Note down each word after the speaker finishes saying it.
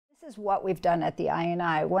This is what we've done at the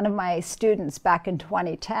INI. One of my students back in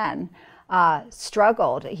 2010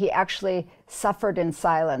 struggled. He actually suffered in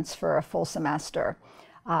silence for a full semester.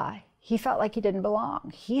 He felt like he didn't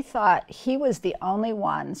belong. He thought he was the only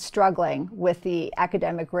one struggling with the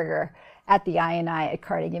academic rigor at the INI at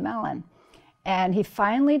Carnegie Mellon. And he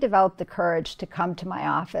finally developed the courage to come to my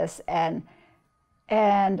office, and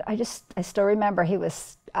I still remember he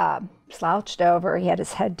was slouched over, he had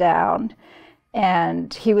his head down,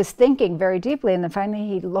 and he was thinking very deeply, and then finally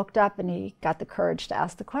he looked up and he got the courage to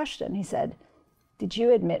ask the question. He said, "Did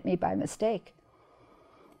you admit me by mistake?"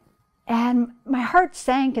 And my heart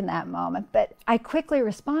sank in that moment, but I quickly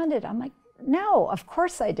responded. I'm like, "No, of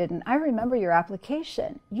course I didn't. I remember your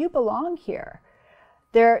application. You belong here.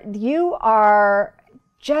 You are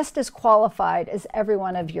just as qualified as every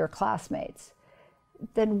one of your classmates."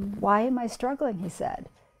 "Then why am I struggling?" he said.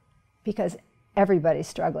 "Because everybody's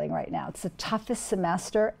struggling right now. It's the toughest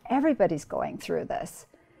semester. Everybody's going through this."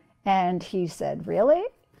 And he said, "Really?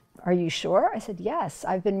 Are you sure?" I said, "Yes,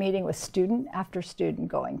 I've been meeting with student after student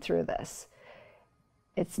going through this.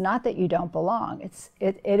 It's not that you don't belong.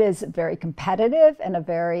 It is very competitive and a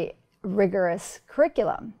very rigorous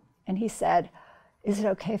curriculum." And he said, "Is it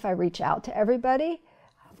okay if I reach out to everybody?"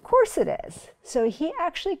 Of course it is. So he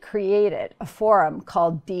actually created a forum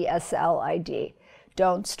called DSLID,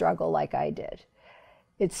 Don't Struggle Like I Did.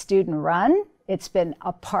 It's student run. It's been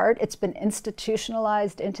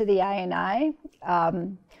institutionalized into the INI,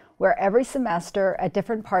 where every semester, at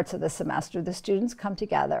different parts of the semester, the students come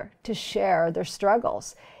together to share their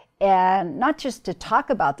struggles. And not just to talk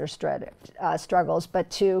about their struggles, but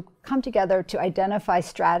to come together to identify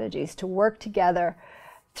strategies, to work together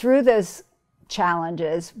through those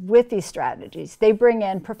challenges with these strategies. They bring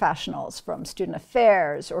in professionals from student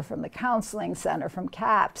affairs or from the counseling center, from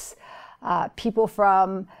CAPS, people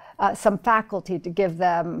from some faculty to give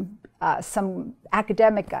them some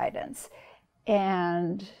academic guidance.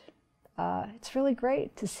 And it's really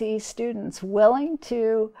great to see students willing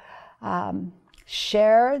to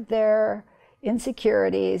share their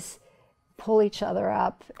insecurities, pull each other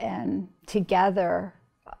up, and together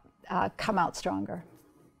come out stronger.